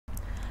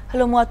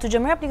Hello, moi tu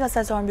jammer apni ka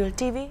sa Hornbill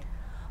TV.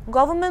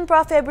 Government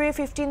pra February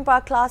 15 pa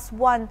class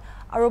 1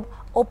 arab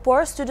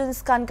opor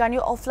students kan kani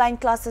offline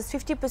classes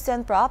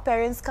 50% pra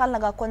parents kan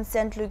laga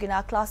consent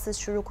lugina classes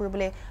shuru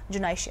kurbele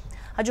junaishe.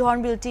 Haju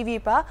Hornbill TV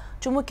pa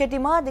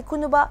chumuketima de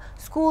kunuba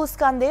schools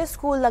kan de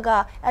school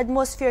laga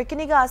atmosphere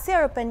kiniga ase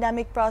ar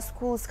pandemic pra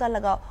schools kan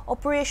laga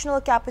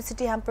operational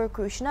capacity hamper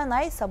krishna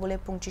nai sabule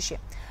pungchishe.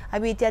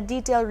 Abi tia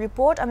detailed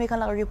report amikan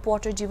laga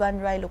reporter Jivan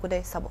Rai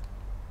lokode sabo.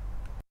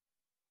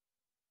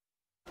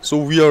 So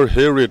we are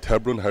here at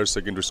Hebron Higher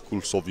Secondary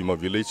School, Sovima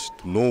village,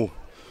 to know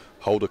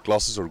how the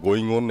classes are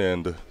going on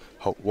and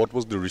what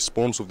was the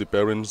response of the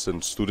parents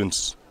and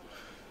students.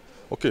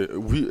 Okay,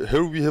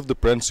 here we have the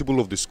principal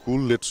of the school.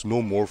 Let's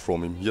know more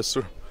from him. Yes,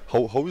 sir.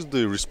 How is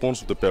the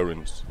response of the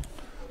parents?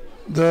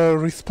 The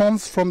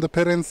response from the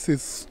parents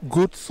is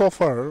good so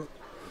far.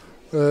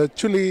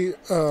 Actually,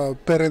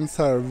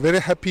 parents are very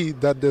happy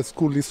that the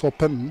school is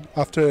open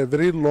after a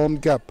very long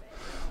gap.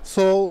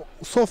 So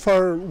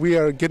far we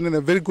are getting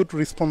a very good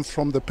response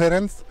from the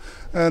parents,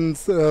 and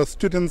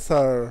students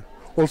are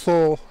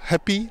also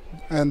happy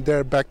and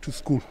they're back to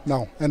school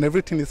now, and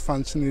everything is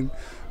functioning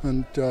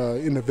and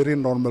in a very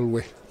normal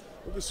way.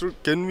 Okay, sir,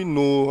 can we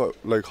know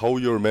like how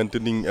you're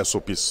maintaining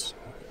SOPs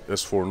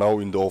as for now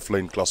in the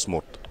offline class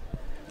mode?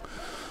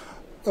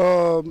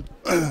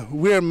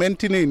 We are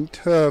maintaining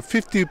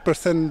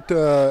 50%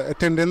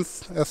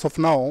 attendance as of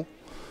now,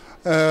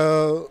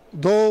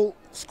 though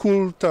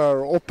schools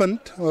are opened,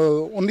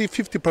 only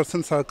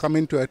 50% are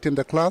coming to attend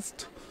the class,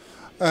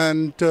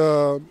 and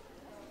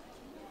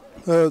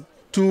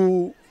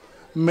to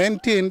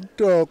maintain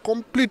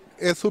complete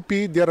SOP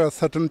there are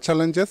certain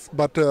challenges,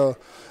 but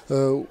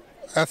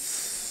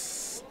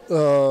as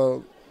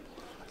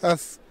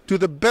to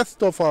the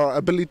best of our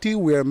ability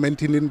we are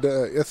maintaining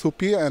the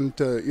SOP, and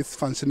it's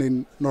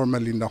functioning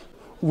normally now.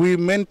 We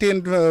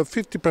maintained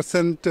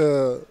 50%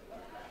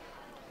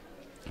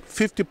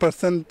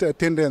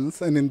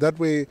 attendance, and in that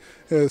way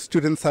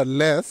students are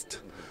less,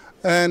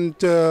 and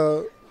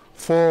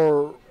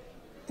for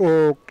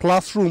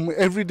classroom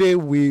every day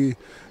we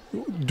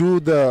do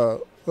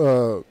the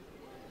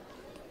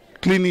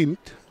cleaning,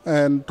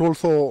 and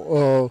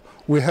also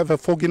we have a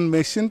fogging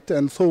machine,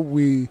 and so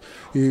we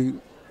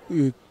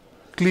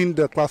clean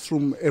the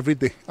classroom every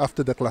day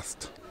after the class.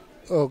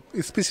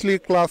 Especially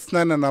class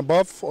 9 and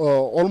above,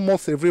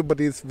 almost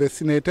everybody is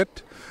vaccinated,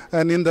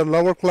 and in the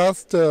lower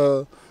class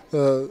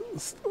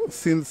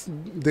since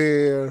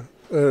they're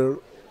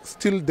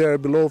still there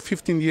below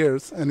 15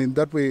 years, and in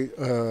that way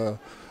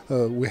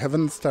we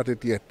haven't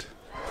started yet.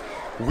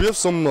 We have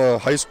some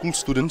high school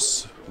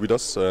students with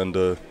us, and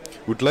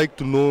would like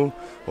to know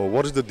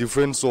what is the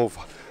difference of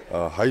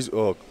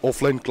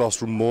offline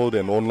classroom mode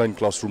and online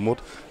classroom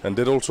mode, and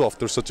that also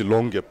after such a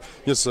long gap.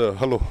 Yes,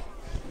 hello.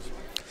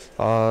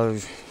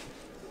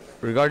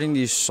 Regarding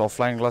this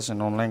offline class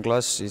and online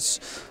class, it's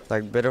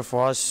like better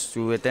for us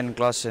to attend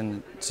class,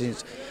 and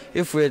since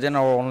if we attend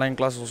our online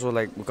class also,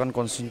 like we can't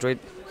concentrate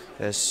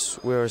as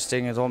we are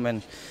staying at home,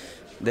 and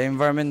the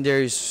environment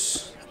there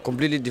is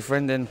completely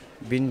different than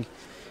being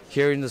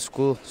here in the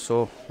school.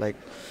 So like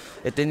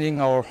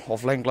attending our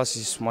offline class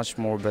is much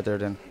more better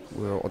than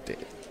we are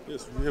attending.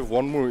 Yes, we have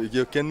one more.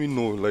 Yeah, can we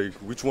know like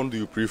which one do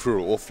you prefer,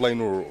 offline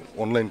or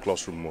online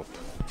classroom mode?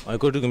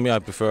 According to me, I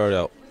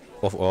prefer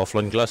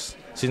offline class,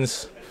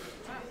 since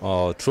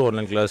through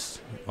online class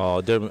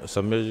there are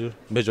some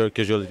major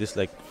casualties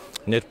like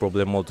net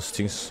problem, all those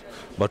things,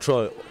 but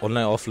through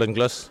offline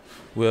class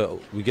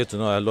we get to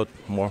know a lot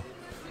more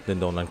than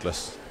the online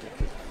class.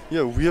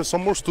 Yeah, we have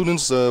some more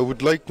students.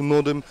 Would like to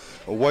know them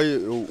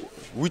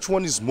which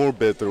one is more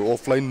better,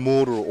 offline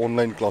mode or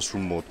online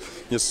classroom mode?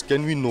 Yes,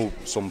 can we know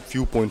some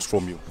few points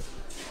from you?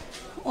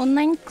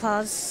 Online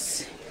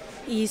class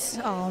is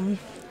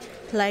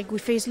like we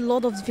face a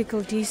lot of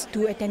difficulties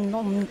to attend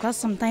online class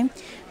sometimes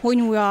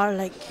when we are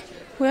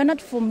not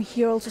from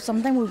here. Also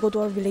sometimes we go to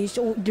our village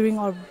during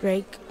our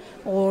break,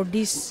 or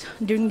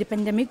during the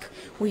pandemic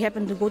we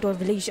happen to go to our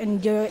village,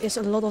 and there is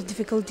a lot of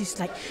difficulties,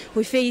 like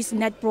we face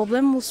net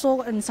problem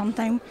also, and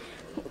sometimes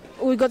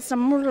we got some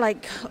more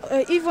like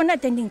if we're not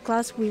attending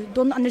class we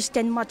don't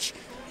understand much.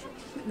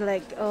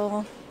 Like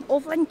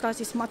offline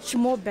class is much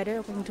more better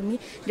according to me.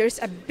 There's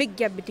a big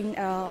gap between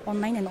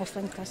online and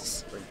offline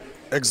classes.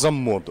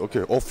 Exam mode,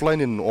 okay,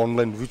 offline and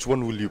online, which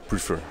one will you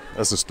prefer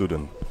as a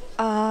student?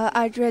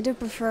 I'd rather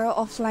prefer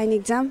offline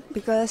exam,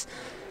 because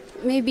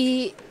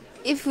maybe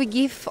if we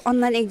give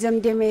online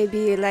exam there may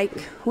be like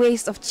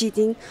ways of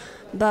cheating,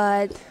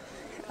 but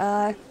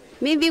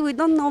maybe we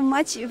don't know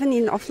much even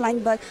in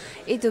offline, but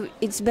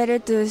it's better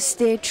to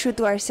stay true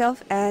to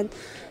ourselves and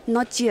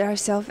not cheat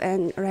ourselves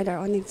and write our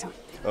own exam.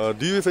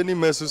 Do you have any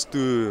message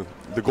to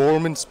the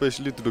government,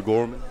 especially to the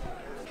government?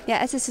 Yeah,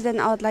 as a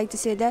student I would like to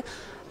say that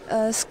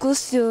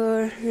schools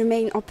should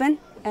remain open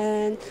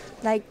and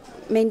like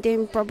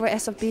maintain proper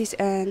SOPs,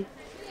 and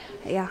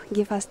yeah,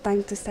 give us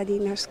time to study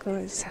in our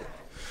schools.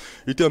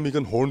 Iti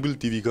amikan Hornbill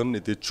TV kan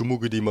iti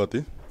chumugidi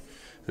mate,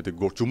 এতে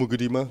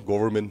চুমুগুৰিমা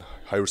government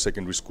higher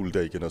secondary school দে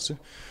icon আছে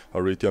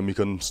আৰু এতিয়া আমি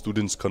খান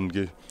students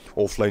খানকে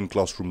offline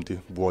classroom দে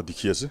বোৱা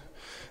দেখি আছে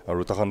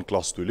আৰু তাখান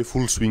ক্লাছ তৈলে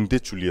ফুল সুইং দে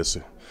চলি আছে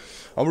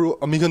আৰু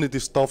আমি খান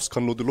এতিয়া ষ্টাফছ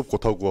খান লগত অলপ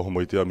কথা কোৱা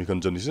সময় এতিয়া আমি খান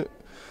জানিছে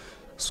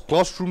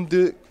ক্লাছৰুম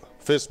দে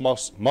ফেচ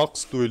মাস্ক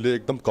তৈলে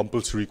একদম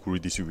কম্পালসৰি কৰি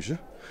দিছে গৈছে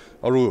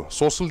আৰু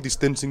সোশ্যাল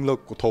ডিস্টেন্সিং লা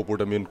কথা ওপৰত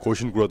আমি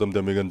কোৱেশ্চন কৰা দাম দে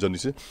আমি খান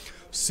জানিছে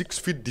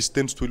 6 ফিট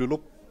ডিস্টেন্স তৈলে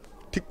অলপ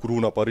ঠিক কৰিব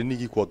নাপাৰে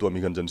নেকি কোৱাটো আমি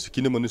খান জানিছে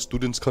কিনে মানে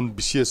ষ্টুডেণ্টছ খান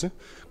বেছি আছে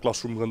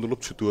ক্লাছৰুম খান অলপ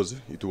ছুটু আছে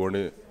এইটো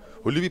কাৰণে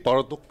হলি B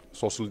পাৰতক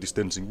social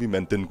distancing B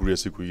maintain কৰি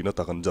আছে কই না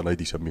তাখান জানাই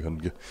দিছে আমি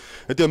খানকে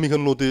এতিয়া আমি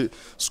খান লতে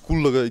স্কুল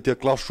লগা এতিয়া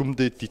ক্লাছৰুম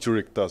দে টিচাৰ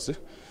একটা আছে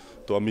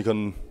তো আমি খান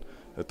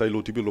তাই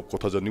লতি বি লোক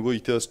কথা জানিব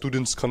এতিয়া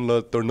ষ্টুডেণ্টছ খান লা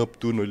টাৰ্ন আপ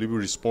টু নলি বি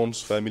ৰেসপন্স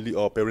ফ্যামিলি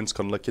পেৰেন্টছ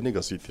খান লা কেনে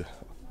গাছে এতিয়া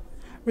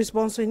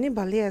ৰেসপন্স ইনি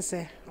ভালে আছে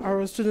আৰু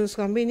ষ্টুডেণ্টছ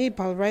খান বি নি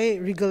ভালৰাই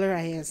ৰেগুলাৰ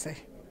আহি আছে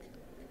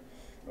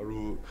আৰু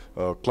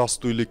ক্লাছ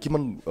তৈলে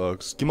কিমান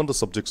টা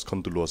সাবজেক্টছ খান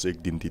তুলো আছে এক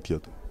দিন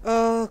তিতিয়াটো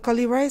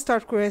কালি বাই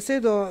ষ্টাৰ্ট কৰি আছে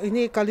তো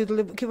ইনি কালি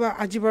তুলে কিবা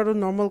আজি বাৰু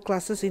নৰ্মাল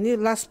ক্লাছেছ ইনি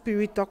লাষ্ট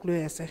পিৰিয়ড তক লৈ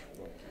আছে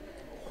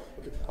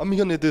আমি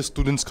খান এতে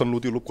ষ্টুডেণ্টছ খান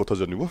লতি অলপ কথা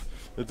জানিব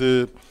এতে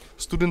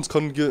ষ্টুডেণ্টছ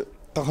খান কে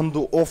তাখান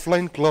তো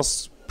অফলাইন ক্লাছ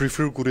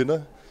প্ৰিফাৰ কৰে না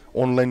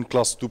অনলাইন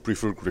ক্লাছ টু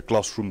প্ৰিফাৰ কৰে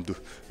ক্লাছৰুম টু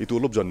এটো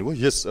অলপ জানিব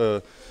ইয়েস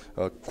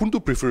কোনটো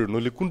প্ৰিফাৰ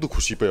নলে কোনটো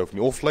খুশি পায় আপুনি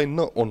অফলাইন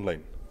না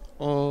অনলাইন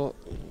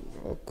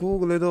কো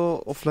গলে তো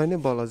অফলাইনে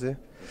ভাল আছে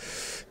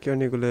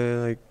কিয়নে গলে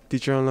লাইক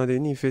টিচাৰ না দে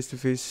নি ফেস টু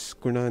ফেস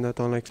কৰনা না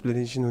তা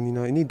এক্সপ্লেনেশন হনি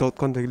না ইনি ডট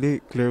কন থাকিলে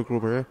ক্লিয়াৰ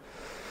কৰিব পাৰে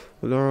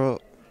ওলৰ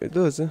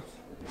এটো আছে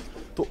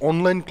তো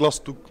অনলাইন ক্লাছ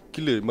টু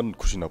কিলে মান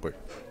খুশি না পায়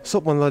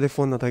সব অনলাইনে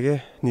ফোন না থাকে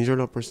নিজৰ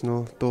পাৰ্সোনাল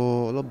তো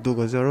অলপ দুখ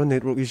আছে আৰু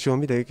নেটৱৰ্ক ইছ্যু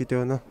আমি থাকে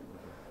কেতিয়া না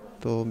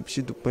তো বেছি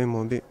দুখ পাই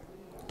মবি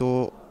তো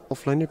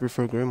অফলাইনে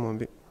প্ৰিফাৰ কৰে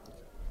মবি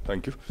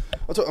থ্যাংক ইউ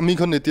আচ্ছা আমি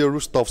খান এতিয়া আৰু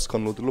ষ্টাফছ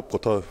খান অলপ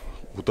কথা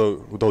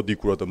উদাও দি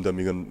কৰা তাম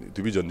আমি খান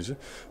তুমি জানিছে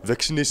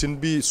ভ্যাকসিনেশন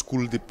বি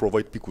স্কুল দি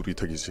প্রভাইড বি কৰি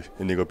থাকিছে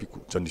এনেকা বি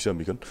জানিছে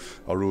আমি খান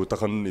আৰু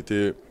তাখান এতে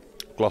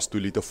ক্লাছ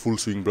টুলি তা ফুল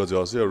সুইং ব্ৰাজা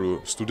আছে আৰু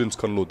ষ্টুডেণ্টছ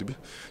খান লতি বি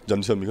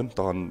জানিছে আমি খান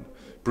তাহান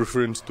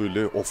প্ৰিফাৰেন্স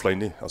তৈলে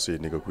অফলাইনে আছে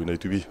এনেকা কই নাই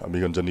তুবি আমি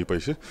খান জানি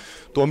পাইছে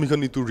তো আমি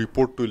খান ইটো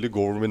report তৈলে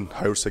government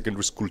higher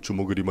secondary school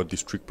চুমগুৰিমা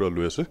district পৰা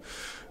লৈ আছে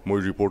মই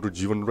reporter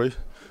জীवन Rai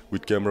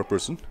with camera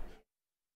person